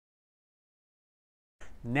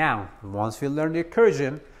Now, once we learn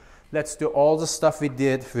recursion, let's do all the stuff we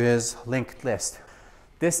did with linked list.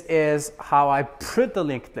 This is how I print the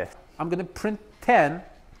linked list. I'm going to print 10.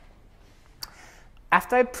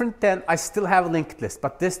 After I print 10, I still have a linked list,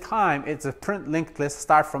 but this time it's a print linked list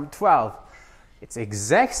start from 12. It's the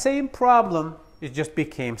exact same problem, it just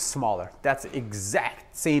became smaller. That's the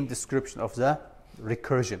exact same description of the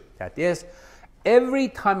recursion. That is, every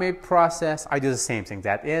time I process, I do the same thing.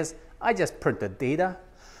 That is, I just print the data.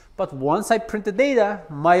 But once I print the data,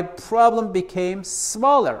 my problem became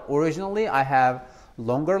smaller. Originally, I have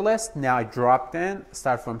longer list. Now I dropped in,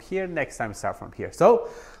 start from here, next time start from here. So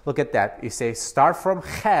look at that. You say start from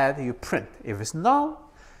head, you print. If it's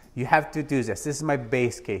null, you have to do this. This is my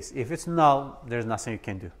base case. If it's null, there's nothing you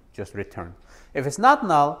can do. Just return. If it's not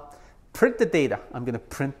null, print the data. I'm going to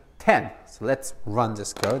print 10. So let's run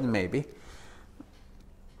this code maybe.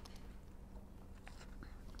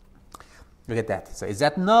 Look at that. So is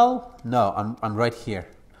that null? No, I'm right here.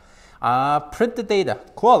 Print the data.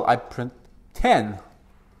 Cool. I print 10.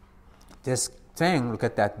 This thing, look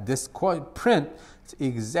at that. This print, it's the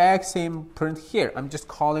exact same print here. I'm just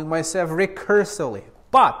calling myself recursively.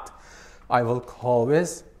 But I will call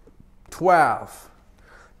this 12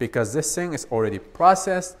 because this thing is already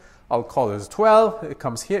processed. I'll call this 12. It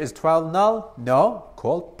comes here. Is 12 null? No.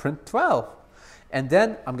 Call print 12. And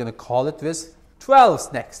then I'm going to call it with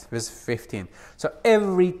 12 next, with 15. So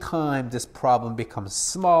every time this problem becomes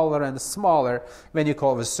smaller and smaller, when you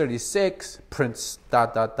call it with 36, prints ...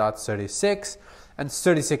 36, and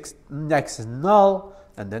 36 next is null,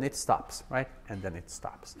 and then it stops, right? And then it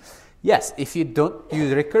stops. Yes, if you don't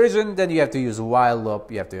use recursion, then you have to use a while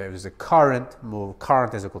loop. You have to use a current, move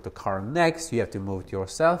current is equal to current next. You have to move it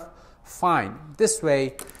yourself. Fine. This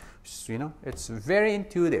way, you know, it's very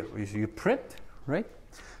intuitive. You print, right?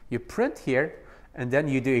 You print here, and then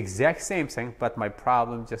you do exact same thing, but my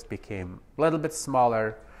problem just became a little bit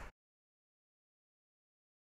smaller